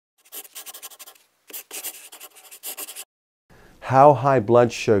How high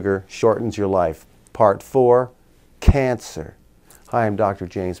blood sugar shortens your life. Part 4, cancer. Hi, I'm Dr.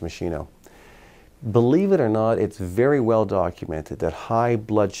 James Machino. Believe it or not, it's very well documented that high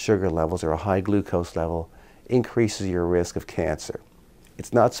blood sugar levels or a high glucose level increases your risk of cancer.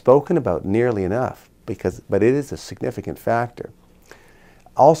 It's not spoken about nearly enough, but it is a significant factor.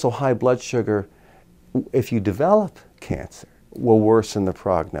 Also, high blood sugar, if you develop cancer, will worsen the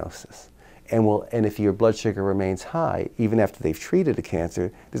prognosis. And if your blood sugar remains high, even after they've treated a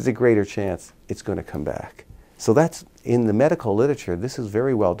cancer, there's a greater chance it's going to come back. So that's, in the medical literature, this is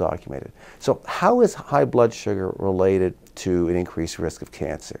very well documented. So how is high blood sugar related to an increased risk of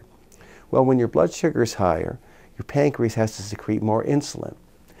cancer? Well, when your blood sugar is higher, your pancreas has to secrete more insulin.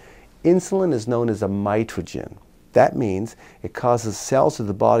 Insulin is known as a mitogen. That means it causes cells of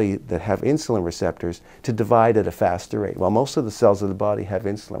the body that have insulin receptors to divide at a faster rate. Well, most of the cells of the body have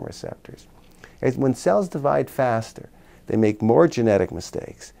insulin receptors. When cells divide faster, they make more genetic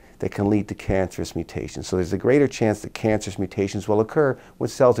mistakes that can lead to cancerous mutations. So there's a greater chance that cancerous mutations will occur when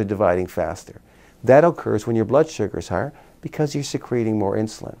cells are dividing faster. That occurs when your blood sugar is higher because you're secreting more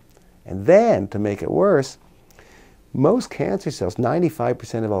insulin. And then, to make it worse, most cancer cells,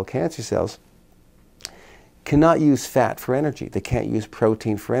 95% of all cancer cells, cannot use fat for energy. They can't use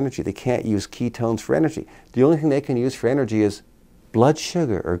protein for energy. They can't use ketones for energy. The only thing they can use for energy is blood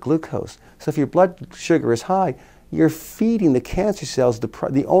sugar or glucose. So if your blood sugar is high, you're feeding the cancer cells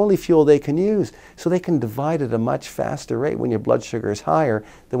the only fuel they can use. So they can divide at a much faster rate when your blood sugar is higher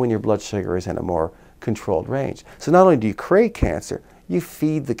than when your blood sugar is in a more controlled range. So not only do you create cancer, you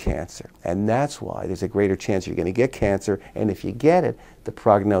feed the cancer. And that's why there's a greater chance you're going to get cancer. And if you get it, the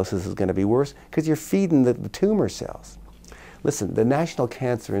prognosis is going to be worse because you're feeding the tumor cells. Listen, the National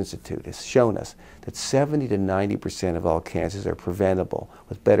Cancer Institute has shown us that 70 to 90% of all cancers are preventable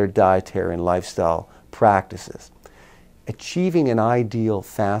with better dietary and lifestyle practices. Achieving an ideal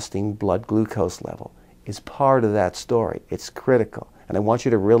fasting blood glucose level is part of that story. It's critical. And I want you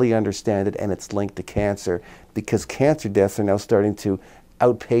to really understand it, and it's linked to cancer because cancer deaths are now starting to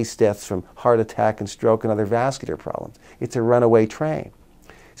outpace deaths from heart attack and stroke and other vascular problems. It's a runaway train.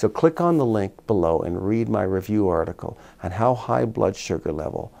 So click on the link below and read my review article on how high blood sugar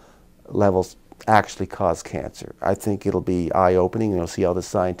levels actually cause cancer. I think it'll be eye-opening and you'll see all the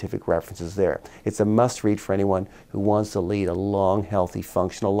scientific references there. It's a must-read for anyone who wants to lead a long, healthy,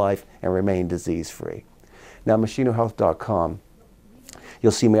 functional life and remain disease-free. Now, machinohealth.com,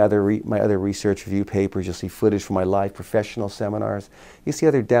 you'll see my other research review papers. You'll see footage from my live professional seminars. You'll see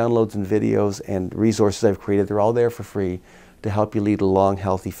other downloads and videos and resources I've created. They're all there for free to help you lead a long,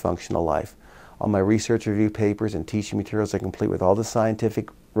 healthy, functional life. All my research review papers and teaching materials are complete with all the scientific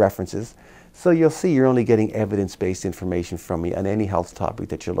references. So you'll see you're only getting evidence-based information from me on any health topic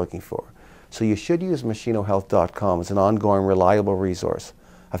that you're looking for. So you should use machinohealth.com as an ongoing, reliable resource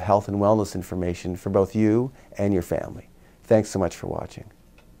of health and wellness information for both you and your family. Thanks so much for watching.